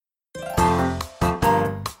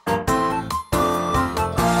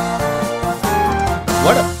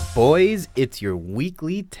What up, boys? It's your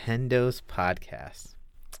weekly Tendos podcast.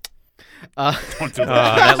 Don't do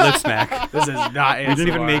That lip smack. This is not ASMR. We didn't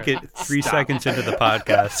even make it 3 seconds into the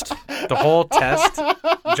podcast. The whole test,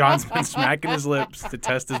 John's been smacking his lips to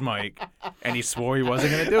test his mic, and he swore he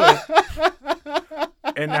wasn't going to do it.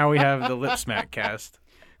 And now we have the lip smack cast.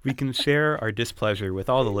 We can share our displeasure with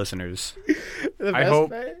all the listeners. I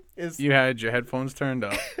hope you had your headphones turned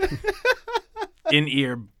up, in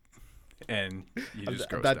ear, and you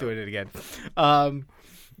just I'm grossed not out. doing it again.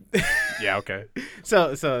 Yeah, okay.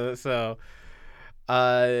 So,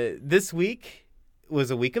 this week was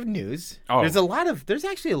a week of news. Oh. There's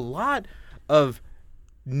actually a lot of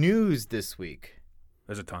news this week,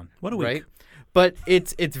 There's a ton. What a week. right? But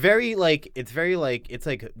it's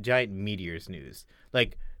like giant meteors news.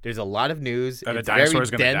 Like there's a lot of news. That a It's dinosaur's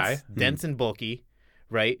very gonna dense, die? dense and bulky,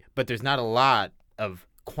 right? But there's not a lot of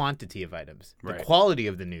quantity of items. The Right. quality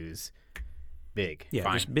of the news, big. Yeah,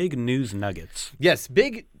 Fine. just big news nuggets. Yes,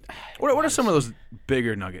 big. What are some of those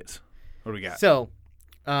bigger nuggets? What do we got? So,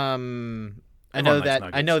 I Everyone know likes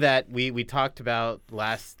that nuggets. we talked about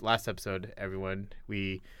last episode. Everyone,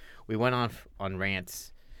 we went on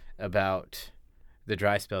rants about the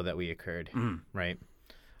dry spell that we occurred. Right?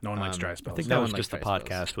 No one likes dry I spells. think No that one was just the likes dry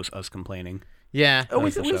spells. podcast, was us complaining. Yeah. Oh,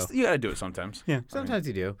 That's the show. you got to do it sometimes. Yeah. Sometimes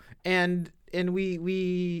you do, and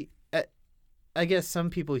we I guess some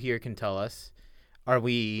people here can tell us. Are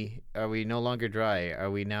we no longer dry? Are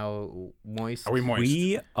we now moist? Are we moist?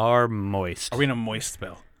 We are moist. Are we in a moist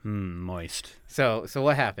spell? Moist. So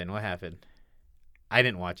what happened? What happened? I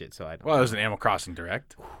didn't watch it, so I don't. Well, it was an Animal Crossing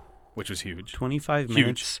Direct, which was huge. 25 Huge.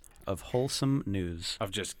 minutes of wholesome news.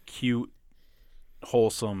 Of just cute,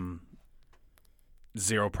 wholesome,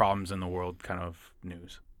 zero problems in the world kind of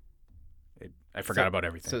news. I forgot about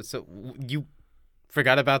everything. So you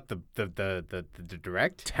forgot about the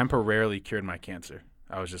direct? Temporarily cured my cancer.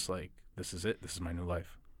 I was just like, this is it. This is my new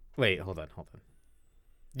life. Wait, hold on.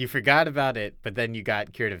 You forgot about it, but then you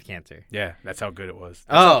got cured of cancer. Yeah, that's how good it was.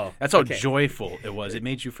 That's That's how okay. joyful it was. It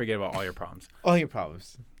made you forget about all your problems. All your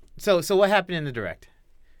problems. So what happened in the direct?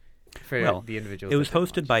 For Well, the individuals. It was that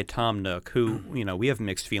didn't hosted by Tom Nook, who, we have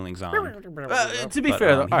mixed feelings on. To be But,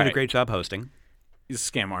 fair, though, he did a alright, great job hosting. he's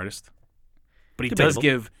a scam artist. But he Debatable. does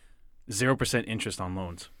give 0% interest on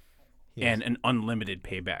loans Yes. and an unlimited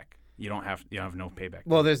payback. You don't have no payback.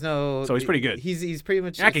 Well, there's no. So he's pretty good. He's pretty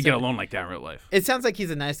much. I could get a loan like that in real life. It sounds like he's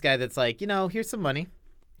a nice guy. That's like, here's some money.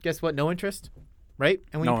 Guess what? No interest, right?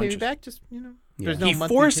 And when No you pay interest. me back, just there's no. He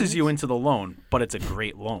monthly forces you payments. into the loan, but it's a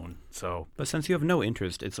great loan. So But since you have no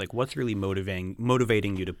interest, it's like, what's really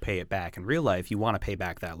motivating you to pay it back? In real life, you want to pay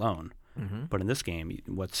back that loan. Mm-hmm. But in this game,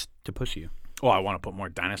 what's to push you? I want to put more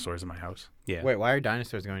dinosaurs in my house. Yeah. Wait, why are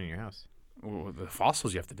dinosaurs going in your house? Well, the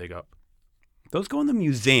fossils you have to dig up. Those go in the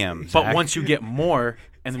museum. But Zach. once you get more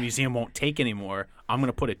and the museum won't take anymore, I'm going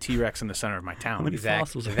to put a T-Rex in the center of my town. How many Zach,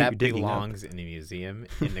 fossils are you that digging up? belongs in a museum.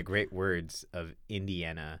 In the great words of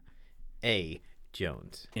Indiana A.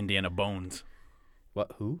 Jones. Indiana Bones.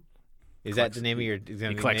 What? Who? Is that the name of your? Is that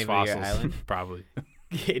He the collects name of your fossils. island? Probably.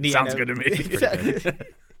 Indiana- Sounds good to me.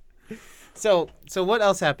 So what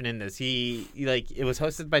else happened in this? He it was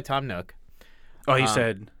hosted by Tom Nook. Oh, he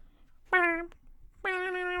said,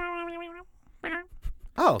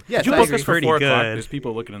 Oh yes, did you I book agree. us for Pretty 4 o'clock? good. There's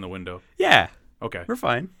people looking in the window. Yeah, Okay. we're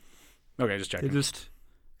fine. Okay, just They checking. just,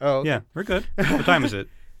 Oh yeah, we're good. What time is it?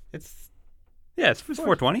 it's Yeah, it's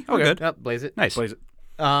 4:20. We're Okay. good. oh, blaze it. Nice. Plays it.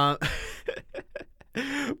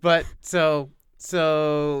 But so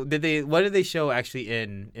did they? What did they show actually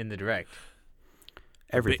in the direct?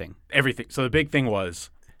 Everything. Everything. So the big thing was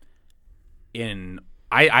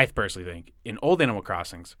I personally think in old Animal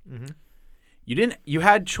Crossings, you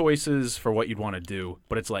had choices for what you'd want to do,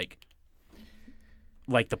 but it's like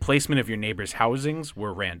the placement of your neighbors' housings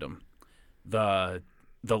were random. The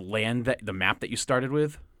land the map that you started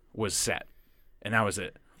with was set, and that was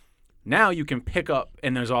it. Now you can pick up,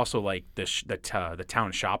 and there's also like the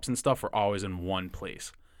town shops and stuff are always in one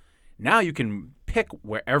place. Now you can pick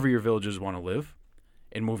wherever your villagers want to live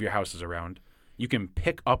and move your houses around. You can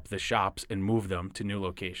pick up the shops and move them to new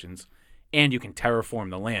locations, and you can terraform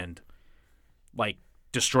the land, like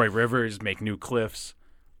destroy rivers, make new cliffs,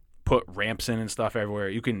 put ramps in and stuff everywhere.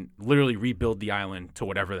 You can literally rebuild the island to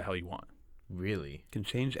whatever the hell you want. Really? Can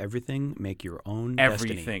change everything, make your own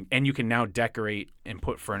Everything. destiny. And you can now decorate and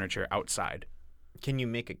put furniture outside. Can you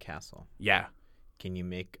make a castle? Yeah. Can you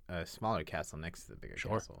make a smaller castle next to the bigger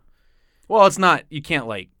Sure. castle? Well, it's not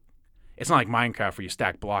like Minecraft where you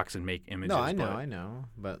stack blocks and make images. No, I but know,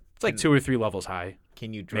 but It's like 2 or 3 levels high.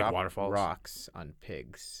 can you drop waterfalls. rocks on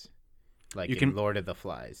pigs, like You in can- Lord of the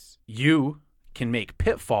Flies? You can make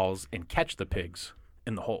pitfalls and catch the pigs.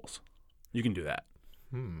 in the holes. You can do that.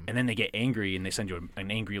 Hmm. And then they get angry and they send you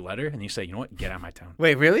an angry letter and you say, you know what, get out of my town.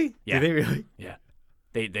 Wait, really? Yeah. Do they really? Yeah.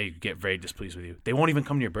 They get very displeased with you. They won't even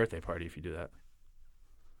come to your birthday party if you do that.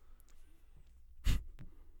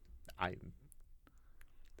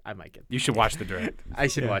 I might get. You should watch the direct. I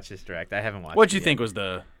should watch this direct. I haven't watched. What do you it think was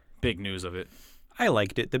the big news of it? I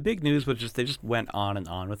liked it. The big news was just they just went on and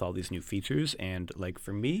on with all these new features, and like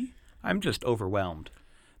for me, I'm just overwhelmed.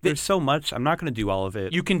 There's so much. I'm not going to do all of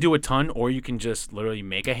it. You can do a ton, or you can just literally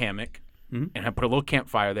make a hammock and put a little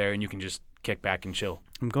campfire there, and you can just kick back and chill.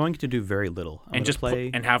 I'm going to do very little. I'm And gonna just play.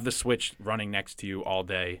 and have the Switch running next to you all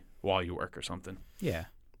day while you work or something. Yeah.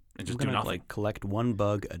 And just I'm do gonna nothing. like collect one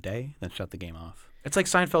bug a day, then shut the game off. It's like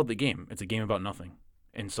Seinfeld the game. It's a game about nothing.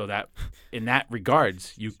 And so that in that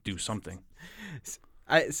regards, you do something.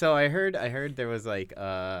 I heard there was like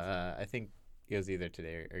I think it was either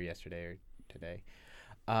today or yesterday or today.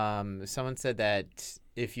 Someone said that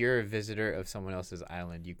if you're a visitor of someone else's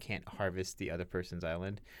island, you can't harvest the other person's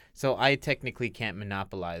island. So I technically can't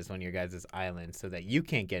monopolize one of your guys' island so that you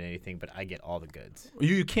can't get anything, but I get all the goods,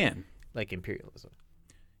 You can. like imperialism.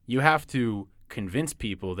 You have to convince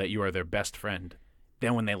people that you are their best friend.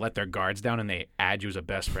 Then when they let their guards down and they add you as a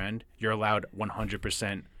best friend, you're allowed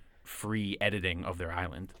 100% free editing of their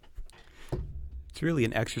island. It's really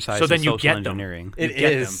an exercise So in then you social get them. engineering. It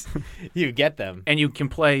get is. You get them. And you can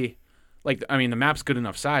play, like, I mean, the map's good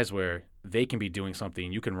enough size where they can be doing something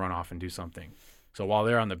and you can run off and do something. So while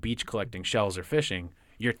they're on the beach collecting shells or fishing,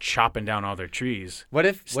 you're chopping down all their trees, What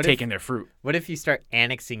if taking their fruit. what if you start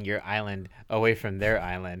annexing your island away from their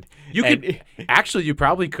island? You And- could actually, you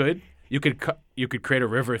probably could. You could create a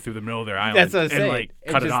river through the middle of their island. That's what I'm saying. and like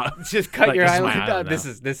cut it just, off. Just cut Like, your this is my island down. island This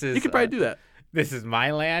now. is. You could probably do that. This is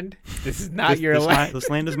my land. This is not your this, land. this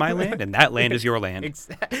land is my land, and that land is your land.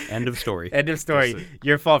 Exactly. End of story. End of story.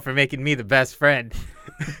 Your fault for making me the best friend.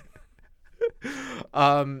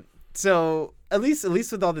 So at least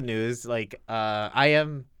with all the news, like I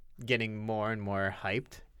am getting more and more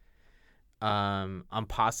hyped. I'm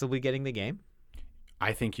possibly getting the game.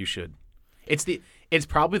 I think you should. It's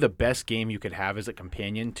probably the best game you could have as a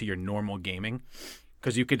companion to your normal gaming,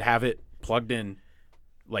 because you could have it plugged in,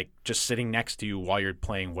 like just sitting next to you while you're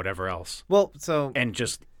playing whatever else, Well, so and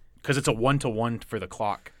just because it's a 1-to-1 for the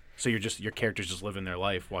clock, so your character's just living their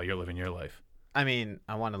life while you're living your life. I mean,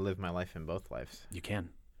 I want to live my life in both lives. You can.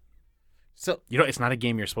 So It's not a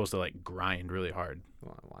game you're supposed to like grind really hard.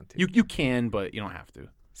 well, I want to. You can, but you don't have to.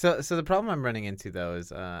 So the problem I'm running into though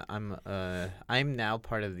is I'm now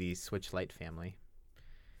part of the Switch Lite family.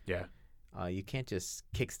 Yeah. You can't just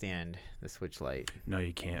kickstand the Switch Lite. No,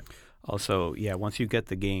 you can't. Also, yeah, once you get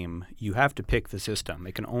the game, you have to pick the system.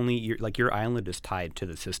 It can only your island is tied to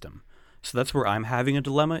the system. So that's where I'm having a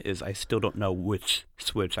dilemma. Is I still don't know which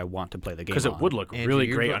Switch I want to play the game Because it on. would look Andrew, really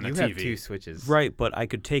you great have- on a you TV. have two Switches. Right, but I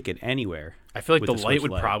could take it anywhere. I feel like with the the Lite Switch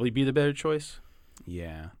would Lite. probably be the better choice.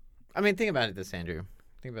 Yeah. I mean, think about it this, Andrew.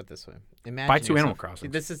 Think about it this way. Imagine Buy 2 Animal yourself-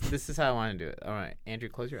 Crossings. This is how I want to do it. All right, Andrew,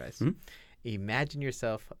 close your eyes. Hmm? Imagine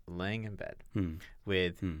yourself laying in bed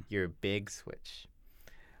with your big Switch,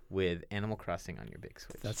 with Animal Crossing on your big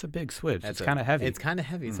Switch. That's a big Switch. That's it's kind of heavy. It's kind of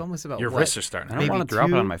heavy. It's almost about Your what? wrists are starting I to don't hurt. want to drop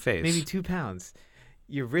it on my face. Maybe 2 pounds.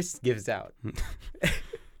 Your wrist gives out.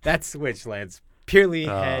 That Switch lands purely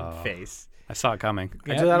head Oh. face. I saw it coming.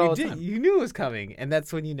 I do that you all the time. You knew it was coming, and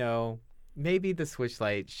that's when you know maybe the Switch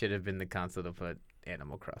Lite should have been the console to put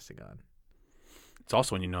Animal Crossing on. It's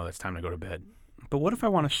also when you know it's time to go to bed. But what if I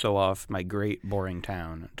want to show off my great boring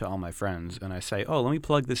town to all my friends, and I say, "Oh, let me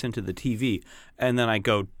plug this into the TV," and then I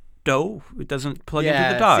go, "No, it doesn't plug into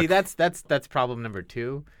the dock." See, that's problem number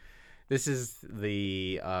 2. This is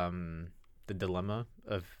the dilemma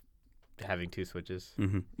of having 2 Switches.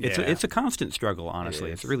 It's Yeah. a constant struggle.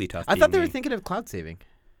 Honestly, it's is. really tough. I thought they being were me. thinking of cloud saving.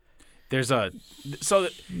 There's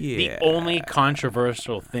the only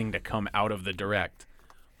controversial thing to come out of the Direct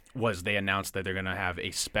was they announced that they're going to have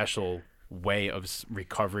a special way of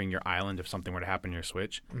recovering your island if something were to happen to your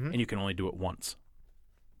Switch, and you can only do it once.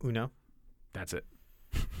 Uno. That's it.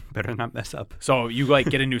 Better not mess up. So you like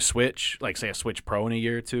get a new Switch, like say a Switch Pro in a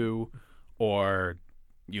year or 2, or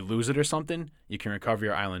you lose it or something, you can recover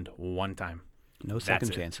your island one time. No second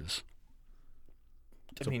it. chances.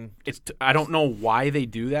 I mean, I don't know why they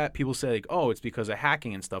do that. People say like, oh, it's because of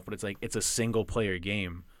hacking and stuff, but it's like it's a single player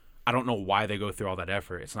game. I don't know why they go through all that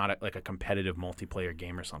effort. It's not like a competitive multiplayer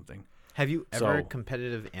game or something. have you ever So-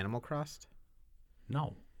 competitive Animal Crossed?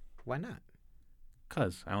 No, Why not?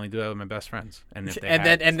 because I only do that with my best friends, and if they And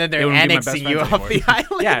had- then they they're wouldn't be my best annexing you friends off the anymore.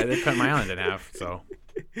 island. Yeah, they cut my island in half. So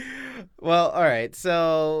Well, all right.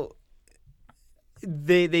 So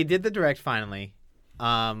they did the Direct finally.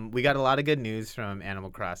 We got a lot of good news from Animal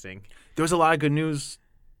Crossing. There was a lot of good news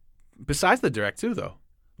besides the Direct too, though.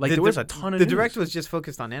 Like there was a ton of the news. Direct was just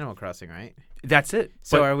focused on Animal Crossing, right? That's it.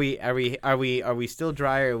 So But- are we still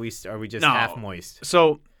dry or are we just No. half moist?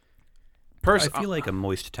 So, I feel like a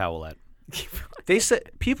moist towelette. they said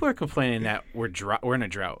people are complaining that we're in a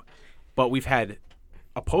drought, but we've had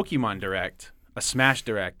a Pokemon Direct, a Smash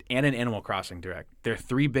Direct, and an Animal Crossing Direct. They're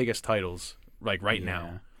 3 biggest titles like right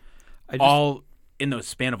now. All in the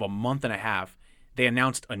span of a month and a half. They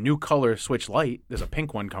announced a new color Switch Lite. There's a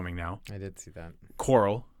pink one coming now. I did see that.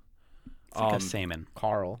 Coral. It's like a salmon.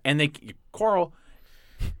 Carl. And they Coral.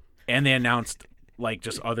 And they announced like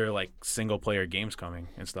just other like single player games coming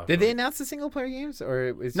and stuff. Did they announce the single player games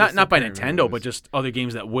or is not by Nintendo, but just other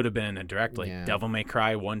games that would have been in a Direct, like Yeah. Devil May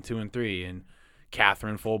Cry 1, 2, and 3, and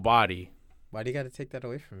Catherine Full Body. Why do you got to take that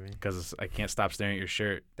away from me? Because I can't stop staring at your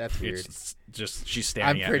shirt. That's weird. It's just she's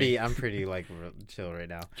staring at me. I'm pretty like chill right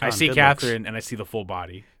now. I John, see good Catherine and I see the full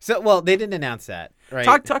body. So well, they didn't announce that, right?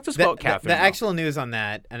 Talk to us The- about the- Catherine. The though. actual news on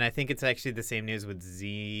that, and I think it's actually the same news with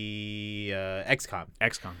XCOM,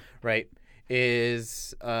 XCOM. right?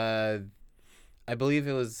 Is I believe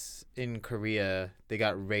it was in Korea. They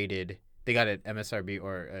got rated. They got an MSRB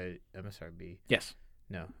or MSRB. Yes.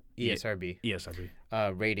 No, Yeah. ESRB ESRB.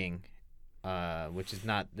 rating, which is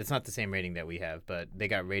not. It's not the same rating that we have, but they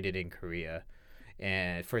got rated in Korea,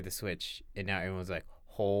 and for the Switch, and now everyone's like,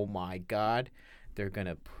 "Oh my God, they're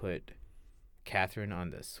gonna put Catherine on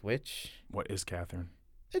the Switch." What is Catherine?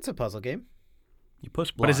 It's a puzzle game. You push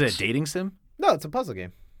What blocks. is it? A dating sim? No, it's a puzzle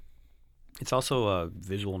game. It's also a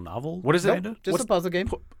visual novel. What is it? kinda? Just What's a puzzle game.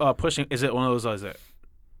 Pushing? Is it one of those? Is it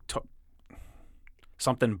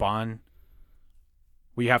something Bond?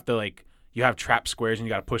 Where you have to like you have trap squares and you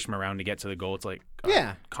got to push them around to get to the goal. It's like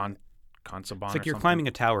Yeah. Consabon. It's or like you're something. climbing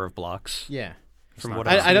a tower of blocks. Yeah. From not what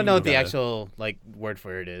bad. I've I don't know seen what the about it. actual like word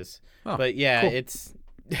for it is, Oh, but yeah, cool. it's.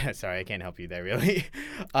 Sorry, I can't help you there really.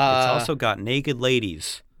 It's also got naked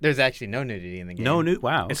ladies. there's actually no nudity in the game. No new.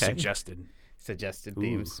 Wow. It's Okay. suggested. Suggested Ooh.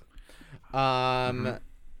 themes.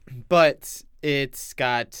 But it's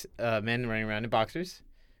got men running around in boxers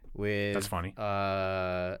with That's funny.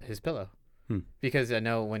 his pillow. Hmm. Because I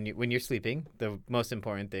know when you're sleeping, the most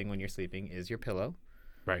important thing when you're sleeping is your pillow.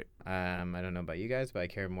 Right. I don't know about you guys, but I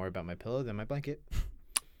care more about my pillow than my blanket.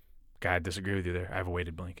 God, I disagree with you there. I have a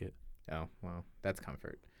weighted blanket. Oh, well, that's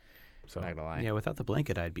comfort. So Not gonna lie. Yeah, without the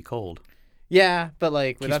blanket, I'd be cold. Yeah, but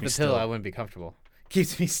like without me the pillow, still. I wouldn't be comfortable.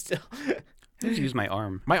 Keeps me still. I just use my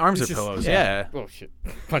arm. my arms are It's just- pillows. yeah. Yeah. Oh shit!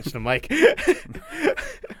 Punch the mic.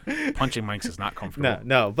 Punching mics is not comfortable.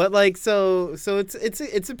 No, but like so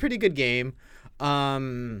it's a pretty good game.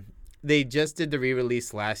 They just did the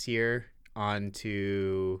re-release last year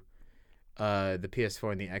onto the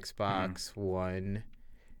PS4 and the Xbox One,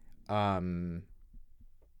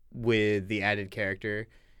 with the added character,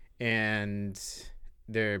 and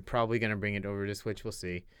they're probably gonna bring it over to Switch. We'll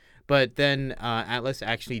see. But then Atlas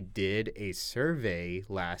actually did a survey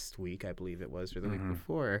last week, I believe it was, or the week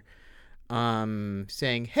before,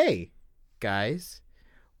 saying, "Hey, guys,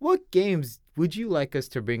 what games would you like us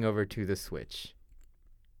to bring over to the Switch?"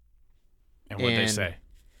 And what'd they And- say?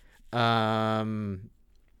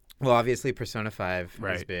 Well, obviously Persona 5 is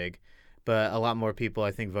Right. big, but a lot more people,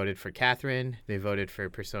 I think, voted for Catherine. They voted for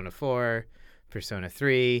Persona 4, Persona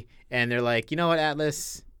 3, and they're like, you know what,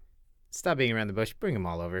 Atlas? Stop being around the bush. Bring them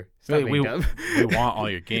all over. Stop Really, being dumb. We want all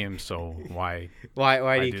your games, so why?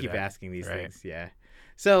 Why do you do keep that. asking these Right. things? Yeah.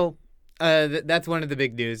 So that's one of the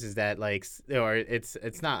big news is that like or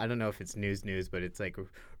it's not, I don't know if it's news, but it's like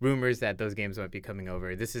rumors that those games might be coming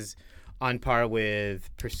over. This is on par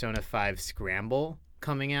with Persona 5 Scramble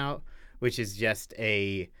coming out, which is just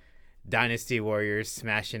a Dynasty Warriors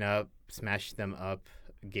smash them up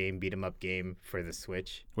game, beat 'em up game for the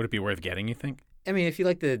Switch. Would it be worth getting? You think? I mean, if you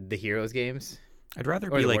like the Heroes games, I'd rather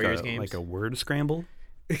Or be the like Warriors a games. word scramble.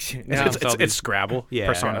 no. It's Scrabble. Yeah.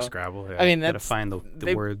 Persona No. Scrabble. Yeah. I mean, Gotta that's find the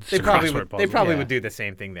they, words. They probably Crossword would. They puzzle. probably Yeah. would do the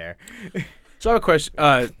same thing there. So I have a question.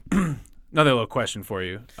 Another little question for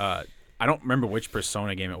you. I don't remember which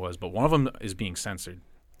Persona game it was, but one of them is being censored.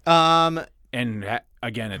 And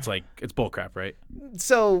again, it's like it's bullcrap, right?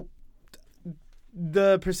 So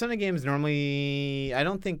the Persona games normally, I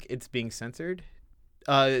don't think it's being censored.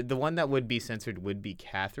 The one that would be censored would be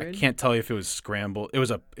Catherine. Can't tell you if it was scrambled. It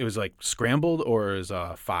was like scrambled or is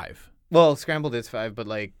 5. Well, Scrambled is 5, but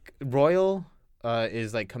like Royal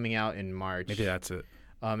is like coming out in March. Maybe that's it.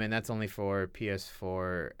 And that's only for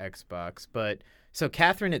PS4, Xbox. But so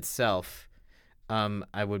Catherine itself,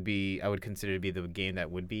 I would consider to be the game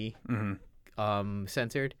that would be Mm-hmm.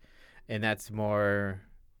 censored, and that's more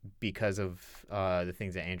because of the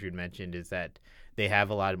things that Andrew mentioned, is that they have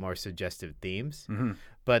a lot more suggestive themes. Mm-hmm.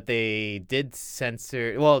 But they did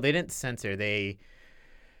censor. Well, they didn't censor. They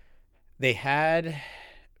had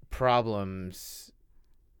problems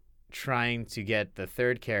trying to get the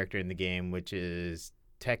third character in the game, which is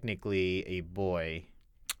technically a boy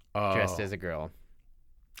dressed as a girl,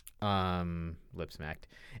 lip smacked,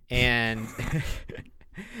 and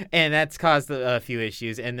and that's caused a few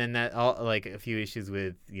issues, and then a few issues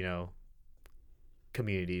with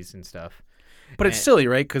communities and stuff. But it's silly,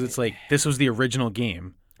 right? Because it's like this was the original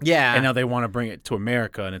game, Yeah, and now they want to bring it to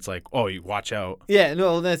America, and it's like, oh, you watch out. Yeah,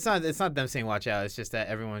 no, it's not them saying watch out. It's just that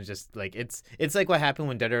everyone's just like it's like what happened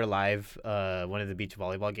when Dead or Alive, one of the beach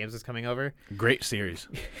volleyball games, was coming over. Great series.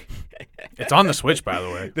 It's on the Switch, by the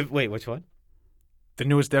way. Wait, which one? The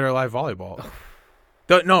newest Dead or Alive volleyball.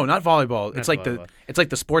 No, not volleyball. It's like volleyball. it's like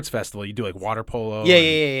the sports festival. You do like water polo.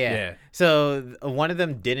 Yeah. So one of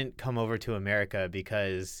them didn't come over to America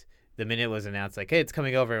because the minute it was announced, like, hey, it's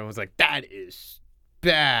coming over, and was like, that is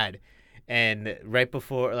bad. And right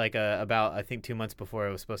before, like, about I think 2 months before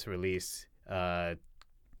it was supposed to release,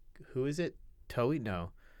 who is it? Toei?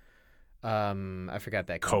 No. I forgot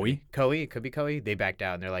that. Koei? Koei? It could be Koei. They backed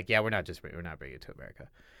out, and they're like, yeah, we're not bringing it to America.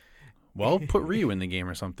 Well, put Ryu in the game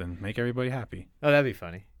or something. Make everybody happy. Oh, that'd be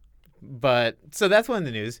funny. But so that's one of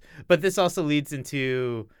the news. But this also leads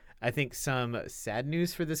into, I think, some sad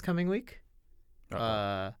news for this coming week.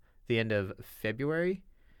 The end of February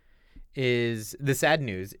is the sad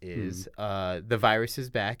news is the virus is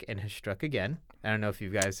back and has struck again. I don't know if you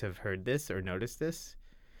guys have heard this or noticed this,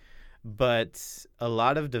 but a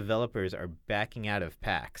lot of developers are backing out of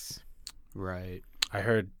PAX. Right. I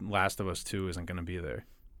heard Last of Us 2 isn't going to be there.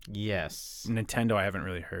 Yes. Nintendo, I haven't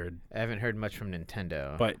really heard. I haven't heard much from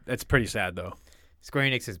Nintendo. But that's pretty sad, though. Square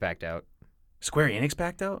Enix has backed out. Square Enix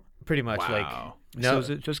backed out? Pretty much. Wow. No. So is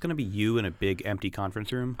it just going to be you in a big empty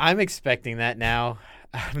conference room? I'm expecting that now.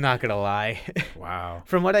 I'm not gonna lie. Wow.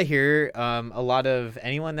 From what I hear, a lot of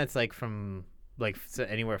anyone that's from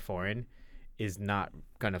anywhere foreign is not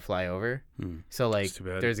gonna fly over. So That's too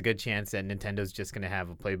bad. there's a good chance that Nintendo's just gonna have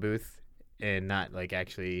a play booth and not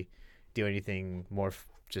actually do anything more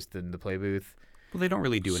just than the play booth. Well, they don't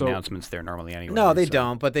really do So- announcements there normally anyway. No, they so-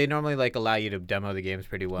 don't. But they normally allow you to demo the games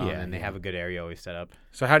pretty well, Yeah, and they yeah. have a good area always set up.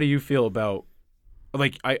 So how do you feel about,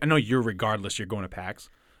 I know you're you're going to PAX,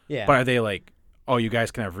 Yeah. but are they like, oh, you guys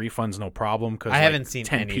can have refunds, no problem? Because I haven't seen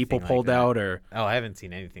 10 anything people like pulled that. out or Oh, I haven't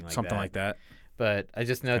seen anything like something that. like that. But I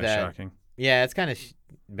just know Kinda that. shocking. Yeah, it's kind of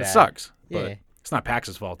bad. It sucks, Yeah. but it's not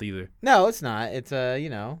PAX's fault either. No, it's not. It's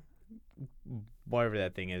whatever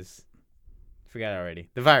that thing is. Forgot already.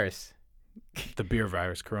 The virus. The beer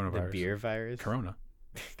virus, coronavirus. The beer virus. Corona.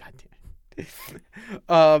 God damn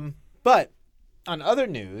it. But on other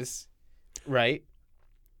news, right?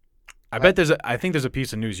 I think there's a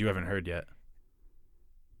piece of news you haven't heard yet.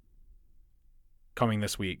 Coming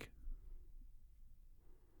this week.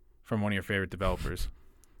 From one of your favorite developers.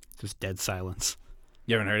 Just dead silence.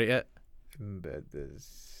 You haven't heard it yet?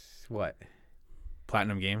 What?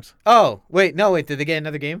 Platinum Games? Oh, wait. No, wait. Did they get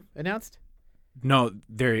another game announced? No,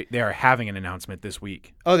 they are having an announcement this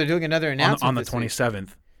week. Oh, they're doing another announcement On the this week.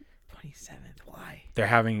 27th. 27th. Why?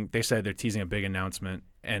 They said they're teasing a big announcement,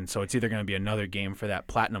 and so it's either going to be another game for that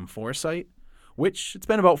Platinum 4 site, which it's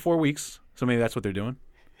been about 4 weeks, so maybe that's what they're doing.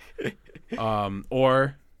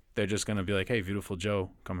 Or they're just going to be like, hey, Beautiful Joe,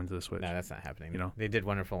 coming to the Switch. No, that's not happening. You know? They did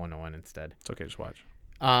Wonderful 101 instead. It's okay, just watch.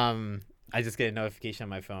 I just get a notification on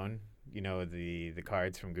my phone, the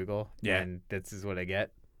cards from Google. Yeah. And this is what I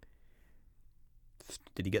get.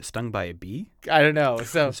 Did he get stung by a bee? I don't know.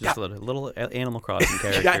 So It's just a little Animal Crossing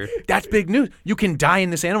character. That's big news. You can die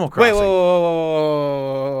in this Animal wait, Crossing.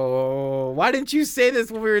 whoa. Why didn't you say this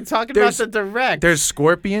when we were talking about the direct? There's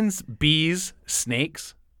scorpions, bees,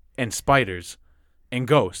 snakes, and spiders, and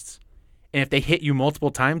ghosts. And if they hit you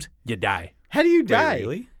multiple times, you die. How do you Wait, die?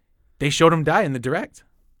 really? They showed him die in the direct.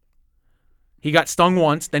 He got stung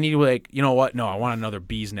once. Then he was like, you know what? No, I want another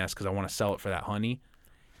bee's nest because I want to sell it for that honey.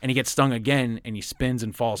 And he gets stung again, and he spins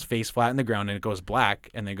and falls face flat in the ground, and it goes black.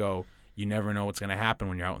 And they go, you never know what's going to happen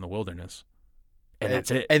when you're out in the wilderness. And that's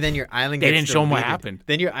it. And then your island They gets didn't show 'em what deleted. happened.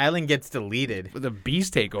 Then your island gets deleted. The bees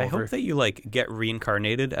take over. I hope that you get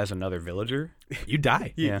reincarnated as another villager. You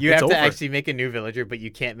die. You, Yeah. you It's have to over. actually make a new villager, but you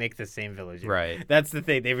can't make the same villager. Right. That's the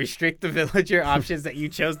thing. They restrict the villager options that you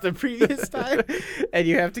chose the previous time, and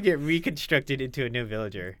you have to get reconstructed into a new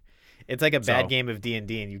villager. It's like a bad So- game of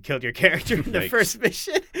D&D, and you killed your character in the Yikes. first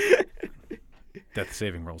mission. Death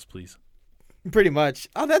saving rolls, please. Pretty much.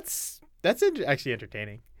 Oh, that's actually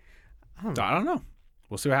entertaining. I don't know.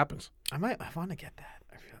 We'll see what happens. I want to get that.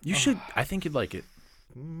 You should. I think you'd like it.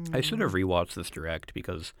 I should have rewatched this direct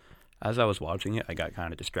because as I was watching it, I got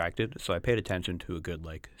kind of distracted. So I paid attention to a good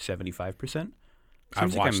 75%. Seems I've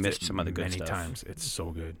like watched I missed it some of the good many stuff. times. It's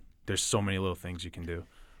so good. There's so many little things you can do.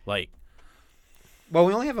 Like, Well,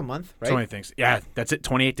 we only have a month, right? so many things. Yeah, that's it.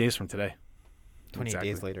 28 days from today. 28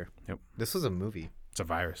 days later. Yep. This was a movie. It's a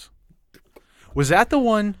virus. Was that the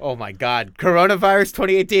one? Oh my God! Coronavirus.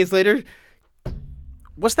 28 days later.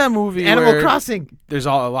 What's that movie? Animal where Crossing. There's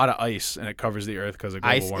a lot of ice and it covers the earth because of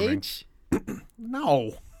global Ice warming. Age.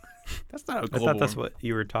 No, that's not a I global thought that's warming. what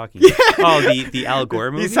you were talking about. Oh, the Al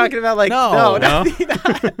Gore movie? He's talking about No. no. Are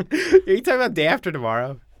you talking about Day After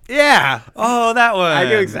Tomorrow? Yeah. Oh, that one. I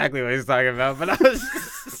knew exactly what he was talking about, but I was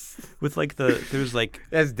With there's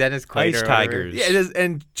that's Dennis Quaid. ice or whatever. tigers. Yeah, it is,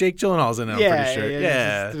 and Jake Gyllenhaal's in it. I'm pretty sure. it's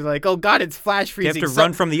Yeah. just- they're like, oh God, it's flash You have freezing. to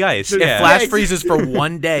run from the ice. It Yeah. flash Yeah, freezes for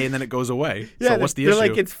one day and then it goes away. Yeah, so what's the they're issue?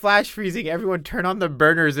 like, it's flash freezing. Everyone turn on the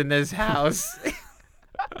burners in this house.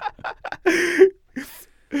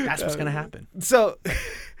 That's what's gonna happen. So,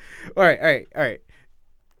 all right.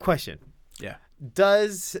 Question. Yeah.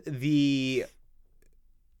 Does I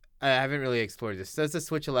haven't really explored this. Does the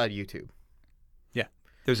Switch allow YouTube?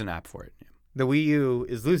 There's an app for it. The Wii U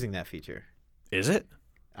is losing that feature. Is it?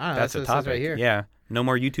 I don't know. That's what a it says topic. right here. Yeah. No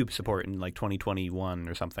more YouTube support in 2021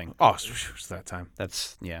 or something. Oh, it's that time.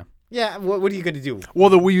 That's yeah. Yeah. What are you gonna do?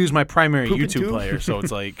 Well, the Wii U is my primary Poop and YouTube tube? player, so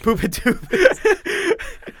it's like Poop and tube.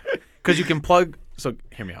 because you can plug. So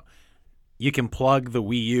hear me out. You can plug the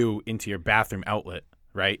Wii U into your bathroom outlet,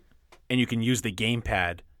 right? And you can use the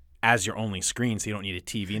gamepad as your only screen, so you don't need a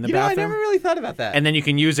TV in the You know, I bathroom. never really thought about that. And then you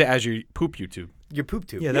can use it as your poop YouTube. your poop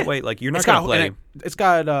tube. Yeah, that way you're not It's gonna got play. and it's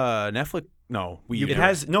got Netflix. No, Wii U. It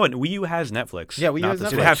has Wii U has Netflix. Yeah, Wii U not has the Netflix.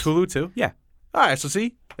 Did Switch. it have Hulu too? Yeah. All right, so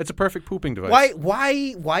see, it's a perfect pooping device.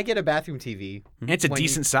 Why get a bathroom TV And it's a when you-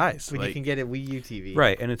 decent size. when you Like, can get a Wii U TV?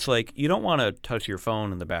 Right, and it's like you don't want to touch your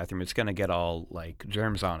phone in the bathroom. It's gonna get all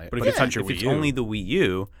germs on it. But if you touch your if Wii it's U- only the Wii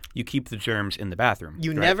U, you keep the germs in the bathroom.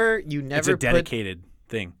 You Right. never it's a dedicated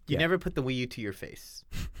thing. you Yeah. never put the Wii U to your face,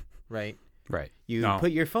 right? Right. You No.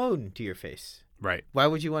 put your phone to your face. Right. Why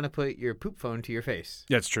would you want to put your poop phone to your face?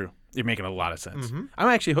 That's true. You're making a lot of sense. Mhm. I'm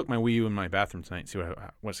actually hook my Wii U in my bathroom tonight. See what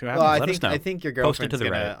happens. Well, Let us know. I think your Post it girlfriend's to the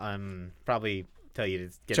gonna probably tell you to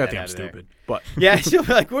get Which I that think out I'm of there. stupid. But Yeah, she'll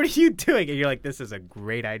be like, "What are you doing?" And you're like, "This is a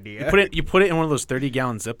great idea." you put it in one of those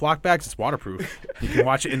 30-gallon Ziploc bags. It's waterproof. You can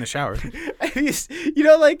watch it in the shower. You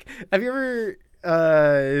know, like, have you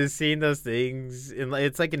ever seen those things?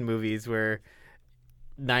 It's like in movies where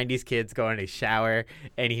 90s kids go in a shower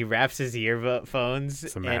and he wraps his earphones.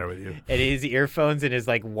 What's the matter with you? And his earphones in his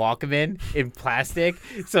like Walkman in plastic,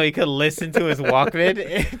 so he could listen to his Walkman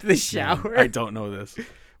in the shower. I don't know this.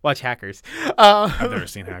 Watch Hackers. I've never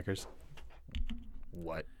seen Hackers.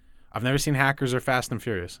 What? I've never seen Hackers or Fast and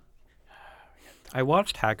Furious. I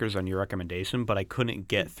watched Hackers on your recommendation, but I couldn't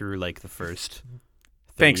get through the first.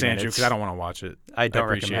 30 Thanks, Andrew, minutes. because I don't want to watch it. I don't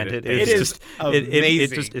appreciate recommend it. It It's is just it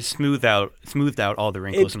amazing. just smoothed out all the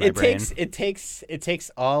wrinkles in my brain. It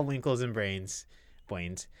takes all wrinkles and brains,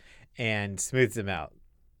 and smooths them out,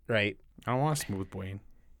 right? I don't want a smooth brain.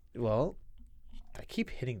 Well, I keep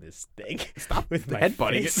hitting this thing. Stop with the my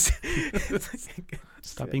headbutting face.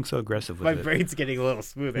 Stop being so aggressive with My it. brain's getting a little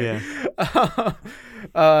smoother. Yeah.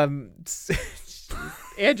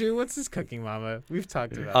 Andrew, what's this Cooking Mama? We've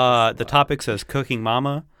talked about The topic says Cooking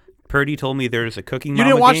Mama. Purdy told me there's a Cooking You Mama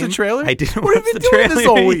didn't watch the game. trailer? I didn't What watch have you the been doing trailer. this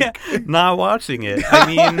whole week? Yeah, not watching it. I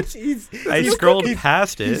mean, I scrolled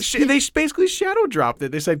past it. They basically shadow dropped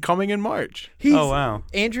it. They said coming in March. Oh wow.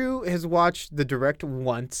 Andrew has watched the direct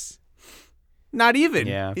once. Not even.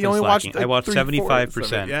 Yeah, I've he been only slacking. watched. I watched 3/4 of it.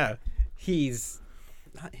 75%. Yeah, He's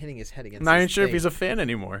not hitting his head against. not even this sure if thing. he's a fan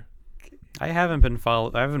anymore. I haven't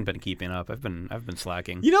been keeping up. I've been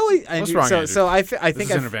slacking. You know what? Andrew, wrong, so Andrew? so I think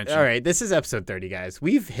is intervention. all right. This is episode 30, guys.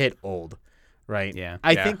 We've hit old, right? Yeah.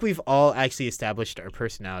 I Yeah. think we've all actually established our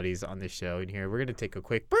personalities on this show. And here we're gonna take a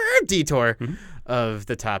quick detour of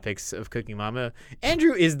the topics of Cooking Mama.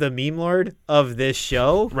 Andrew is the meme lord of this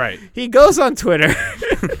show. Right. He goes on Twitter.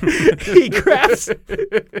 He grabs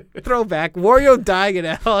throwback Wario dying in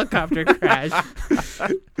a helicopter crash.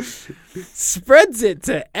 Spreads it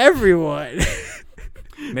to everyone.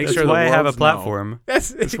 Make That's sure why I have a worlds know. platform.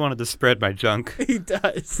 That's Just wanted to spread my junk. he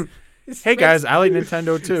does. Hey guys, I like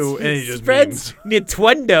Nintendo too, and he just spreads memes.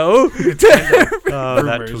 Nintendo. Oh,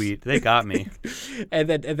 that Rumors. tweet. They got me. and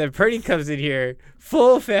then Purdy comes in here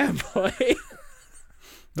full fanboy.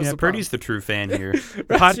 Yeah, the Purdy's the true fan here. The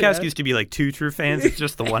Roger podcast that. used to be like 2 true fans. It's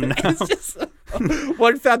just the one now. It's just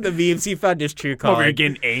One found the memes. He found his true Over here calling.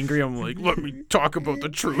 getting angry. I'm like, let me talk about the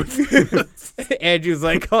truth. Andrew's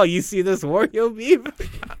like, "Oh, you see this Wario meme?"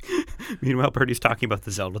 Meanwhile, Birdie's talking about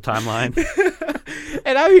the Zelda timeline.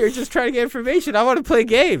 And I'm here just trying to get information. I want to play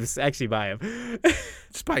games. Actually, buy them.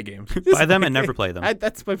 Just buy games. Buy them and never play them.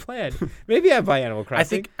 That's my plan. Maybe I buy Animal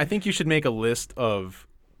Crossing. I think you should make a list of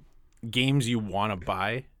games you want to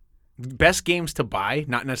buy. Best games to buy,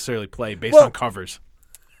 not necessarily play, based on covers.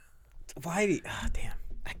 Why? Damn.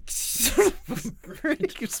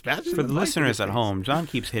 You smash For the listeners at home, John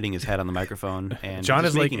keeps hitting his head on the microphone, and John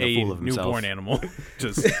just is like making a fool of himself. newborn animal,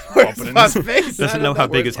 just opening My his, face. I Doesn't don't know how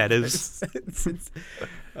big where's his head my is. face.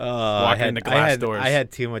 Walking into glass doors. I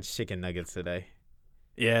had too much chicken nuggets today.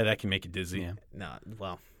 Yeah, that can make you dizzy. Yeah. No,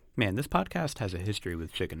 well, Man, this podcast has a history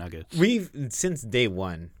with chicken nuggets. we've since day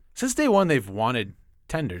one. Since day one, they've wanted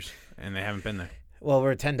tenders, and they haven't been there. Well,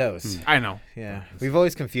 we're Tendos. I know. Yeah, we've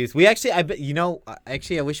always confused. We actually, I bet you know.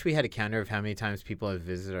 Actually, I wish we had a counter of how many times people have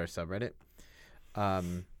visited our subreddit.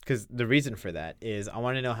 Because the reason for that is I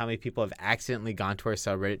want to know how many people have accidentally gone to our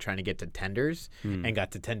subreddit trying to get to tenders and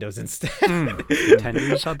got to Tendos instead. Tender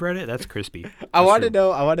subreddit? That's crispy. I want to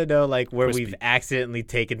know. I want to know like where Crispy. we've accidentally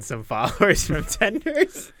taken some followers from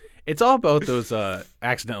tenders. It's all about those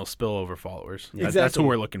accidental spillover followers. That's Exactly. who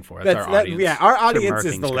we're looking for. That's our audience. Yeah, our audience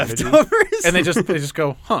is marketing the strategy. leftovers. And they just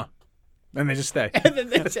go, huh? And they just stay. and then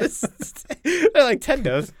they just they're like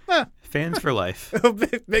Tendos. Huh. Fans for life.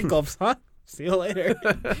 Big gulps, huh? See you later.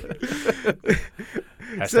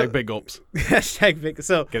 Hashtag big gulps. Hashtag big.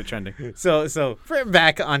 So Get it trending. so we're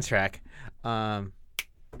back on track. I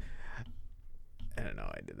don't know.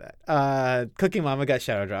 How I did that. Cooking Mama got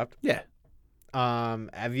shadow dropped. Yeah.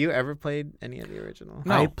 Have you ever played any of the original?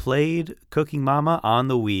 No. I played Cooking Mama on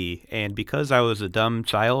the Wii, and because I was a dumb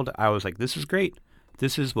child, I was like, this is great.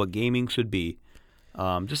 This is what gaming should be.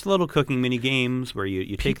 Just little cooking mini games where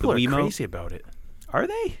you take the People are Wiimote. crazy about it. Are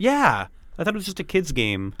they? Yeah. I thought it was just a kid's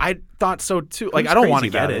game. I thought so too. Like, Who's I don't want to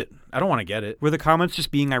crazy about get it. I don't want to get it. Were the comments just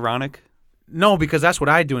being ironic? No, because that's what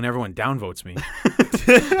I do, and everyone downvotes me.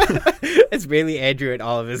 It's really Andrew and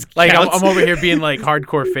all of his. Like, I'm counts. over here being like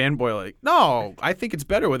hardcore fanboy. Like, no, I think it's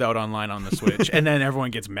better without online on the Switch. And then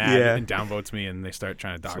everyone gets mad Yeah. and downvotes me, and they start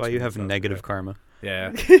trying to dox That's why me you and have stuff. negative karma.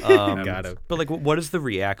 Yeah. Got him. But like, what is the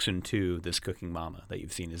reaction to this Cooking Mama that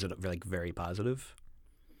you've seen? Is it like very positive?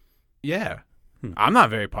 Yeah. I'm not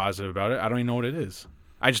very positive about it. I don't even know what it is.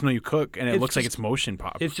 I just know you cook, and it It's looks like just- it's motion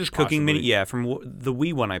pop. It's just cooking mini. possibly. Yeah, from the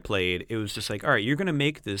Wii one I played, it was just like, all right, you're gonna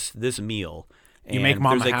make this meal. You make and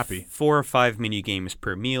Mama there's like happy. 4 or 5 mini games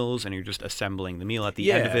per meals, and you're just assembling the meal. At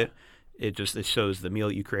the end of Yeah. it, it shows the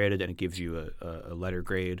meal you created, and it gives you a letter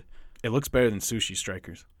grade. It looks better than Sushi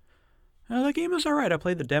Strikers. The game is all right. I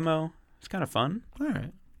played the demo. It's kind of fun. All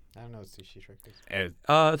right. I don't know what Sushi Strikers.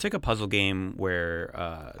 It's like a puzzle game where I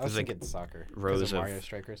was there's like thinking soccer. rows Because of of- Mario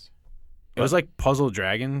Strikers. It was like Puzzle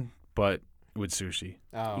Dragon, but with sushi.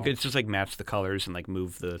 Oh, you could just like match the colors and like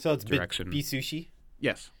move the so it's direction. be sushi,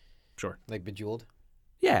 Yes. Sure. like Bejeweled.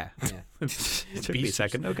 Yeah. Yeah. It took me a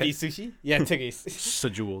second. Be Okay. sushi. Yeah, it took a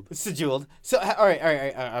Sejeweled. Bejeweled. So all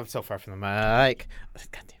right. I'm so far from the mic.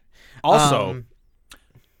 God damn. Also,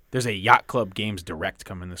 there's a Yacht Club Games Direct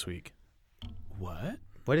coming this week. What?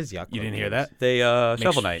 what is Yacht Club You didn't hear Games? that? They Make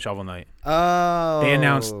Shovel Knight. Shovel Knight. Oh. They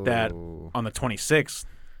announced that on the 26th,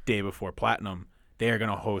 day before Platinum, they are going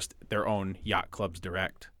to host their own Yacht Clubs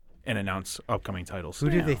Direct and announce upcoming titles. Who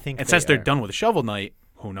do they think? And they since they're are? done with Shovel Knight,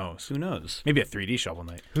 who knows? Who knows? Maybe a 3D Shovel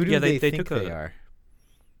Knight. Who do Yeah, they they think took they a- are?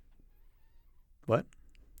 What?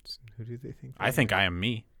 Who do they think? I think I am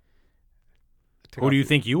me. Took Who do off you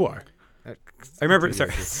think you are? I remember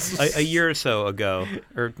Jesus. a year or so ago,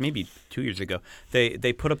 or maybe 2 years ago,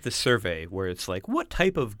 they put up this survey where it's like, what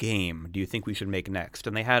type of game do you think we should make next?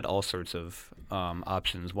 And they had all sorts of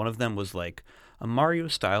options. One of them was like a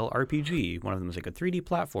Mario-style RPG. One of them was like a 3D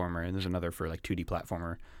platformer, and there's another for like 2D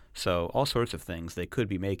platformer. So all sorts of things they could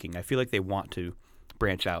be making. I feel like they want to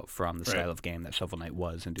branch out from the Right. style of game that Shovel Knight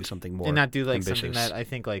was and do something more and not do like ambitious. something that I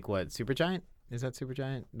think like what Supergiant is that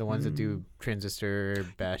Supergiant the ones that do Transistor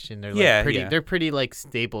Bastion they're like Yeah, pretty yeah. they're pretty like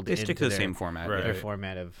stapled They stick into to the their, same format. Right. their yeah.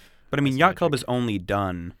 format of But I mean, Yacht Club isometric. has only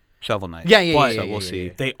done Shovel Knight. yeah yeah But- yeah, So yeah, we'll yeah, see.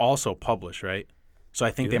 yeah. They also publish, right? So I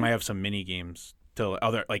think Do they they? might have some mini games to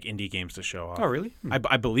other like indie games to show off. Oh, really?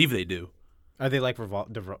 I believe they do. Are they like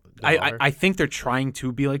Devolver? I think they're trying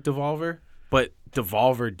to be like Devolver, but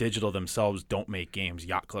Devolver Digital themselves don't make games.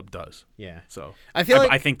 Yacht Club does. yeah So I feel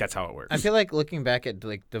like I think that's how it works. I feel like looking back at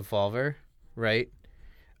like Devolver right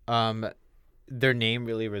their name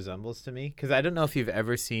really resembles to me because I don't know if you've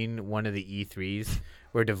ever seen one of the E3s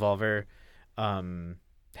where Devolver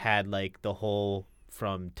had like the whole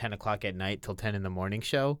from 10 o'clock at night till 10 in the morning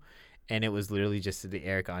show, and it was literally just the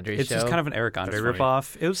Eric Andre It's show. just kind of an Eric Andre That's funny.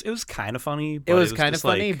 ripoff. It was kind of funny. But it was kind of just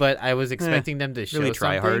funny, like, but I was expecting them to show really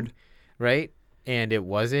try something, hard. right? And it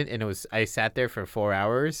wasn't, and it was. I sat there for 4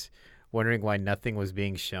 hours, wondering why nothing was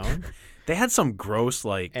being shown, They had some gross,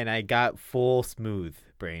 like, and I got full smooth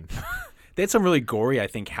brain. they had some really gory, I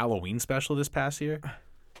think, Halloween special this past year,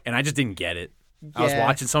 and I just didn't get it. I was Yeah.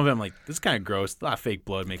 watching some of it. I'm like, this is kind of gross. A lot of fake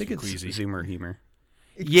blood I makes think me it's queasy. Zoomer humor.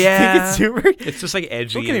 Yeah. Think it's super? It's just like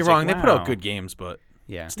edgy. Don't get and me it's wrong. like, They put out wow. good games, but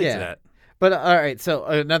Yeah. stick Yeah. to that. But all right, so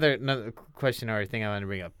another question or thing I want to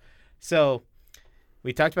bring up. So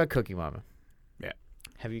we talked about Cookie Mama. Yeah.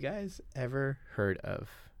 Have you guys ever heard of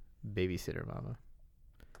Babysitter Mama?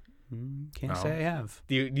 Can't No. say I have.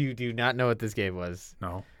 Do you do not know what this game was?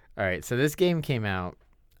 No. All right, so this game came out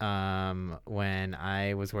when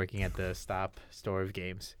I was working at the Stop store of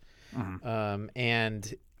games,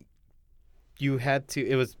 and you had to.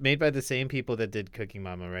 It was made by the same people that did Cooking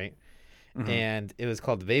Mama, right? And it was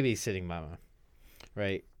called Babysitting Mama,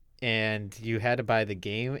 right? And you had to buy the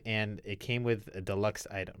game, and it came with a deluxe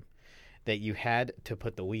item that you had to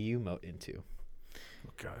put the Wii U mote into.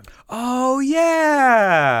 Oh, God. Oh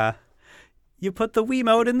yeah. You put the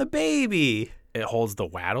Wiimote in the baby. It holds the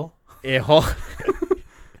waddle. It hold,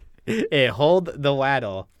 it hold the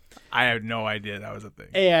waddle. I had no idea that was a thing.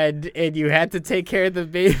 And you had to take care of the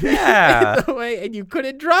baby Yeah. the way, and you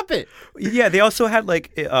couldn't drop it. Yeah, they also had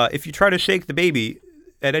like if you try to shake the baby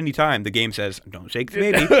at any time, the game says don't shake the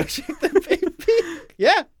baby. Shake the baby.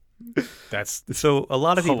 Yeah, That's So a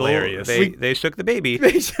lot of people Hilarious. they shook the baby.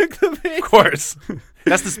 they shook the baby. of course.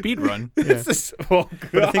 That's the speed run. This is, oh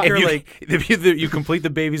But I think God. you're You, like either you complete the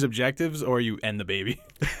baby's objectives or you end the baby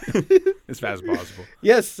as fast as possible.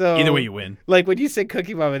 Yes, so Either way, you win. like when you said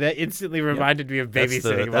Cookie Mama, that instantly reminded me of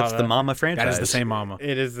Babysitting that's Mama. the Mama franchise. That is the same mama.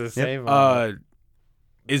 It is the same. Mama.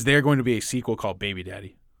 Is there going to be a sequel called Baby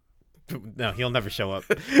Daddy? No, he'll never show up.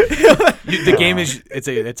 The game is it's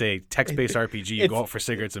a text-based RPG. You go out for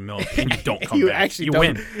cigarettes and milk, and you don't come you back. actually You don't,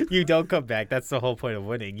 win. You don't come back. That's the whole point of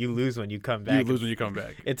winning. You lose when you come back. You lose when you come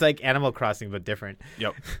back. It's like Animal Crossing, but different.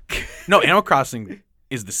 Yep. No, Animal Crossing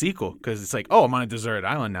is the sequel because it's like, oh, I'm on a deserted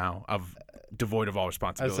island now, devoid of all I was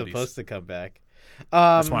responsibilities. supposed to come back.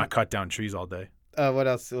 That's when I cut down trees all day. What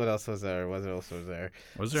else? What else was there? What else was there?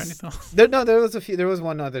 Was there anything else? There was a few. There was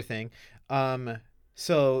one other thing.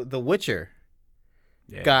 So The Witcher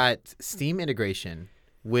Yeah. got Steam integration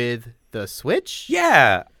with the Switch.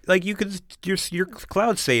 Yeah, like you could your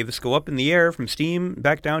cloud saves go up in the air from Steam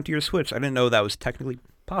back down to your Switch. I didn't know that was technically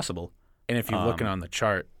possible. And if you're looking on the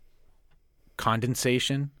chart,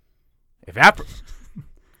 condensation,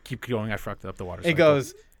 keep going. I fucked up the water. It cycle.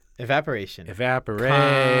 goes evaporation,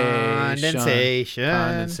 evaporation,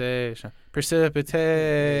 condensation,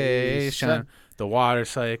 precipitation. The water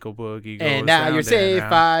cycle boogie goes and now down, your down, save down.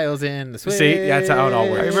 files in the Switch. See, that's how it all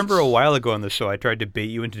works. I remember a while ago on the show I tried to bait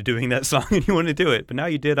you into doing that song and you wanted to do it, but now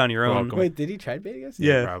you did on your own. Welcome. Wait, did he try baiting us?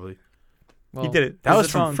 Yeah. Probably. Well, You did it. That This was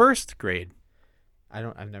is from song. first grade.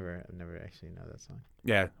 I've never actually know that song.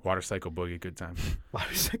 Yeah, water cycle boogie, good time.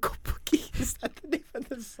 Motorcycle Boogie. Is that the name of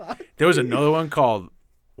the song? There was another one called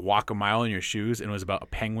Walk a Mile in Your Shoes, and it was about a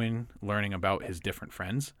penguin learning about his different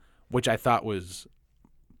friends, which I thought was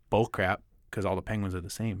bullcrap because all the penguins are the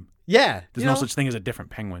same. Yeah. There's no such thing as a different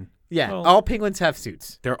penguin. Yeah. Well- all penguins have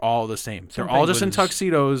suits. They're all the same. Some They're all just in penguins-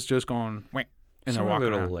 tuxedos, just going, "Wink," and they're Some are a walking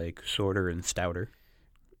little around. like shorter and stouter.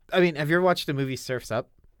 I mean, have you ever watched the movie Surf's Up?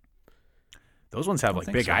 Those ones have don't like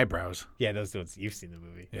think big so. eyebrows. Yeah, those dudes. You've seen the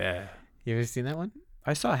movie. Yeah. You ever seen that one?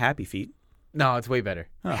 I saw Happy Feet. No, it's way better.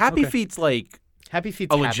 Oh, Happy okay. Feet's like Happy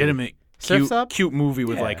Feet's a happy. legitimate, Surf's cute, Up? cute movie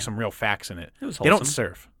with Yeah. like some real facts in it. It was They don't wholesome.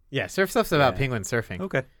 surf. Yeah, Surf's Up's about Yeah. penguins surfing.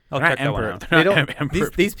 Okay, I'll They're check not that one emperor. out. They're They not don't. emperor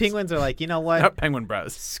These penguins are like, you know They're what? not penguin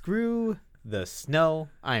bros. Screw the snow.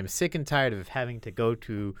 I am sick and tired of having to go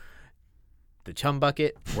to the chum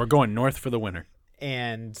bucket We're going north for the winter.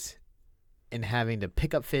 and having to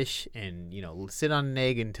pick up fish and sit on an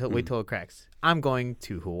egg until wait till it cracks. I'm going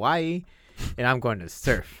to Hawaii and I'm going to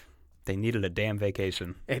surf. They needed a damn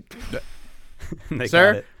vacation. It- They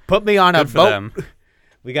Sir, got it. put me on a Good for boat. them.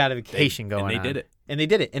 We got a vacation going and they on. did it. And they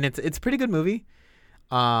did it. And it's a pretty good movie.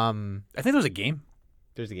 I think there was a game,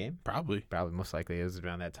 There's a game. probably, Probably most likely it was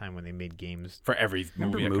around that time when they made games. for every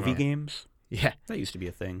Remember movie. that movie came out. games? Yeah. That used to be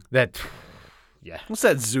a thing. That yeah. What's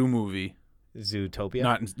that zoo movie? Zootopia.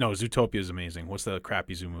 No, Zootopia is amazing. What's the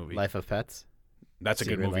crappy zoo movie? Life of Pets. That's a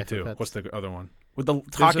good Secret movie Life of too. Pets. What's the other one? With the There's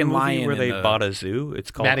a talking movie lion where and they the- bought a zoo.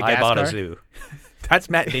 It's called I Bought a Madagascar? Zoo. That's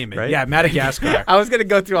Matt Damon. Right? Yeah, Madagascar. I was gonna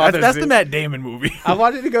go through all That's the the Matt Damon movie. I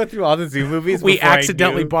wanted to go through all the zoo movies. We before I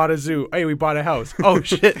accidentally knew. bought a zoo. Hey, we bought a house. Oh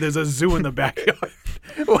shit, there's a zoo in the backyard.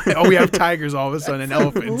 Oh, we have tigers all of a sudden and That's a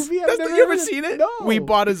elephants. movie? I've You never ever heard of- seen it? No. We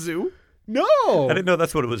bought a zoo. No. I didn't know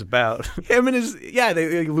that's what it was about. Him and his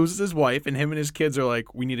he loses his wife, and him and his kids are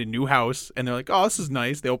like, we need a new house, and they're like, oh, this is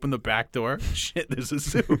nice. They open the back door. Shit, there's a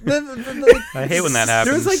zoo. I hate when that happens.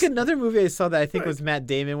 There was like another movie I saw that I think was Matt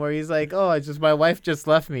Damon where he's like, "Oh, my wife just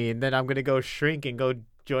left me, and then I'm gonna go shrink and go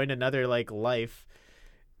join another like life,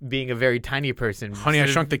 being a very tiny person." Honey, I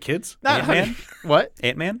Shrunk the Kids. Not Ant-Man? What?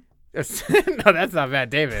 Ant-Man? No, that's not Matt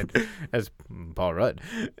Damon. That's Paul Rudd.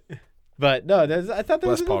 But no, I thought there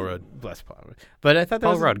Bless was Paul Rudd. Bless Paul Rudd. But I thought that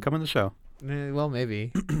Paul was Rudd, come on the show. well,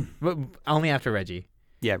 maybe, but only after Reggie,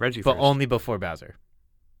 Yeah, Reggie but first. only before Bowser.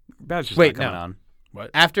 Bowser's Wait, not coming no. on.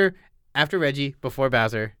 What? After Reggie, before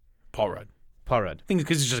Bowser, Paul Rudd. Paul Rudd. I think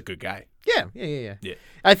because he's just a good guy. Yeah. Yeah.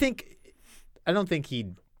 I don't think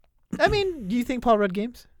he'd. I mean, do you think Paul Rudd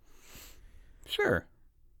games? Sure.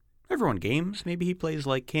 Everyone games. Maybe he plays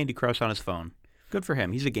like Candy Crush on his phone. Good for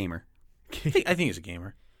him. He's a gamer. I think he's a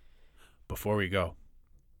gamer. Before we go,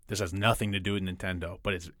 this has nothing to do with Nintendo,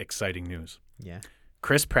 but it's exciting news. Yeah.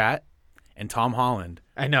 Chris Pratt and Tom Holland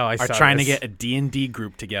I know. I are saw trying to this get a D&D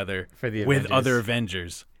group together for the with Avengers. other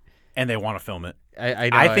Avengers, and they want to film it. I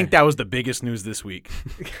know. I think that was the biggest news this week.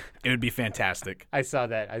 It would be fantastic. I saw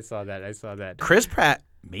that. Chris Pratt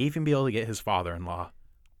may even be able to get his father-in-law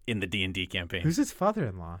in the D&D campaign. Who's his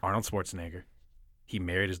father-in-law? Arnold Schwarzenegger. He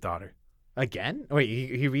married his daughter. Again? Wait,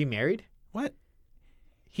 he remarried? What?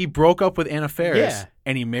 He broke up with Anna Faris, Yeah.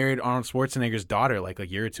 and he married Arnold Schwarzenegger's daughter like a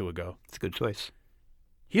year or two ago. It's a good choice.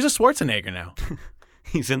 He's a Schwarzenegger now.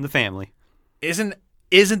 He's in the family. Isn't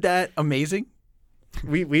that amazing?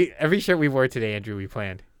 We every shirt we wore today, Andrew, we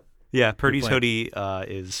planned. Yeah, Purdy's playing. hoodie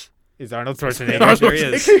is Is Arnold Schwarzenegger. Arnold there he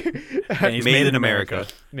is. And he's Made in America.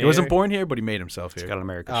 He wasn't born here, but he made himself He's here. got an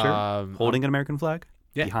American shirt. Holding an American flag?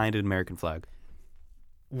 Yeah. Behind an American flag.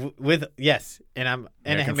 With yes, and I'm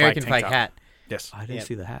and an American American flag flag tank hat. Yes. I didn't Yep.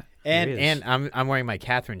 see the hat. And There he is. and I'm wearing my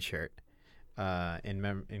Catherine shirt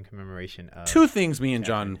in commemoration of Two things me and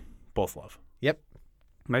John both love. Yep.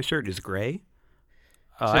 My shirt is gray.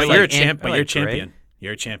 But I you're a like- champ. I But like you're a gray. champion.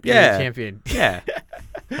 You're a champion. Yeah. Champion. Yeah.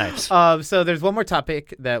 Nice. So there's one more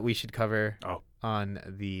topic that we should cover Oh. on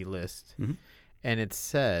the list, Mhm. and it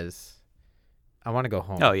says, "I want to go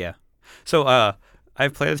home." Oh yeah. So I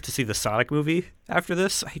have plans to see the Sonic movie after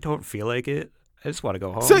this. I don't feel like it. I just want to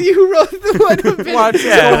go home. So you wrote the one. Watch-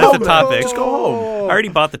 Yeah, Go that's home, the topic. Just go home. I already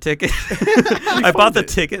bought the ticket. I bought the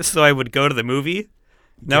ticket so I would go to the movie.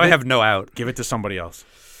 Now Give I it- have no out. Give it to somebody else.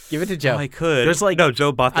 Give it to Joe. Oh, I could. There's like- no.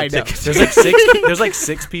 Joe bought the I know. ticket. There's like six. There's like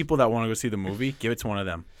 6 people that want to go see the movie. Give it to one of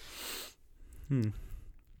them.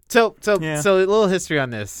 So Yeah. a little history on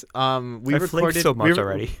this. We I've flanked recorded so much we,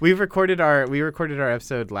 already. We recorded our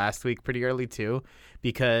episode last week pretty early too,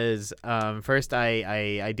 because first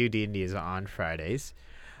I do D&D on Fridays,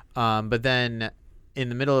 but then in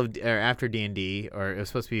the middle of or after D&D, or it was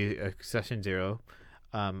supposed to be session 0,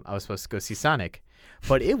 I was supposed to go see Sonic,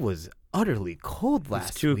 but it was utterly cold last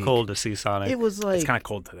It's too week. cold to see Sonic. It was like It's kind of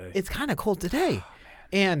cold today. it's kind of cold today.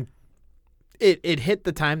 And it hit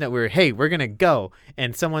the time that we're going to go.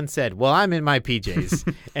 And someone said, well, I'm in my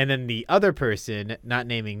PJs. And then the other person, not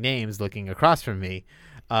naming names, looking across from me,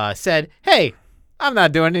 said, hey, I'm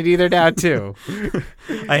not doing it either now, too.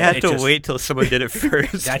 I had It to just- wait till someone did it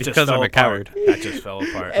first That just because fell I'm a apart. coward. That just fell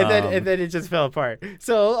apart. And then it just fell apart.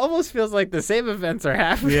 So it almost feels like the same events are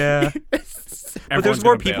happening. Yeah. But Everyone's there's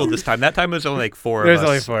more gonna people bail. this time. That time was only like 4 There's of us.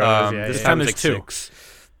 only 4 of us, yeah, This yeah. time This is time like is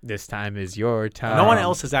 6. This time is your time. No one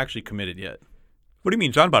else has actually committed yet. What do you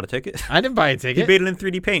mean? John bought a ticket. I didn't buy a He ticket. made it in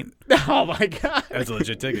 3D paint. Oh, my God. That's a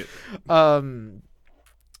legit ticket.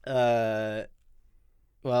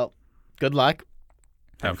 Well, good luck.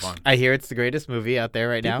 Have Thanks. fun. I hear it's the greatest movie out there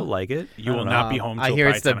right People now. like it. You I will don't not know. be home I till hear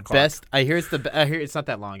probably it's the 10 o'clock. best. I hear it's not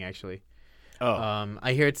that long actually. Oh,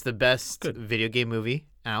 I hear it's the best Good. video game movie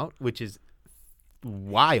out, which is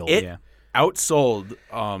wild. It- Yeah. outsold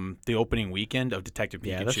the opening weekend of Detective Pikachu.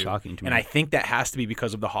 Yeah, that's shocking to me. And I think that has to be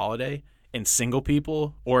because of the holiday and single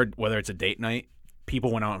people, or whether it's a date night,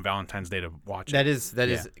 people went out on Valentine's Day to watch that it. is Because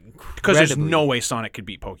there's incredibly- no way Sonic could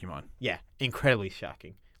beat Pokemon. incredibly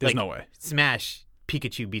shocking. There's Like, no way. Smash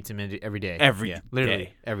Pikachu beats him every day. Every literally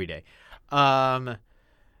day. every day. I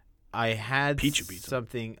had Pichu beats him.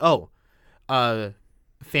 something.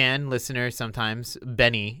 Fan listener sometimes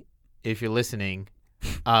Benny, if you're listening,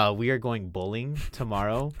 we are going bowling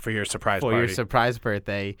tomorrow For your surprise for party. your surprise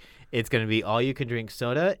birthday. It's going to be all you can drink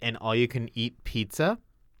soda and all you can eat pizza.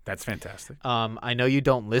 That's fantastic. I know you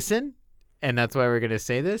don't listen, and that's why we're gonna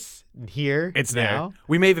say this here. It's now. there.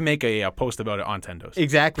 We may even make a post about it on Tendos.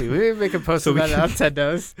 Exactly. We may make a post So we about it on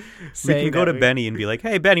Tendos. We can go to Benny and be like,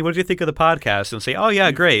 "Hey, Benny, what did you think of the podcast?" And say, "Oh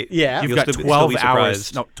yeah, great." Yeah. You've You'll got still be 12 hours,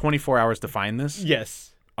 surprised. no, 24 hours to find this.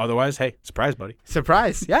 Yes. Otherwise, hey, surprise, buddy.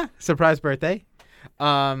 Surprise. Yeah. Surprise birthday.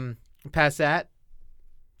 Past that,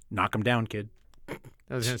 Knock him down, kid.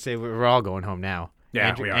 I was gonna say we're all going home now. Yeah,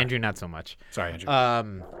 Andrew, we are. Andrew, not so much. Sorry,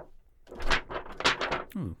 Andrew.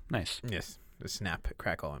 Nice. Yes. The snap,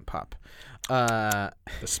 crackle, and pop. the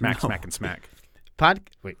smack, smack, and smack.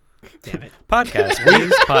 Wait. Damn it. Podcast,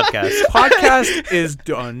 please. Podcast. Podcast is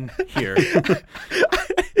done here.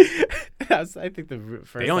 I think the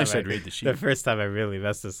first They only time said read the sheet. The first time I really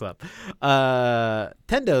messed this up.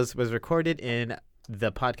 Tendos was recorded in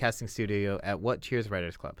the podcasting studio at What Cheers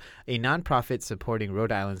Writers Club, a nonprofit supporting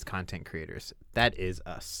Rhode Island's content creators. That is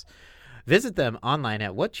us. Visit them online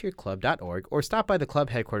at whatcheerclub.org or stop by the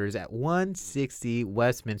club headquarters at 160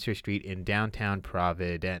 Westminster Street in downtown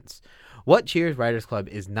Providence. What Cheers Writers Club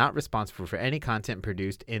is not responsible for any content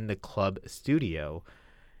produced in the club studio.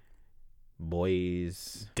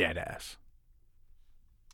 Boys. Dead ass.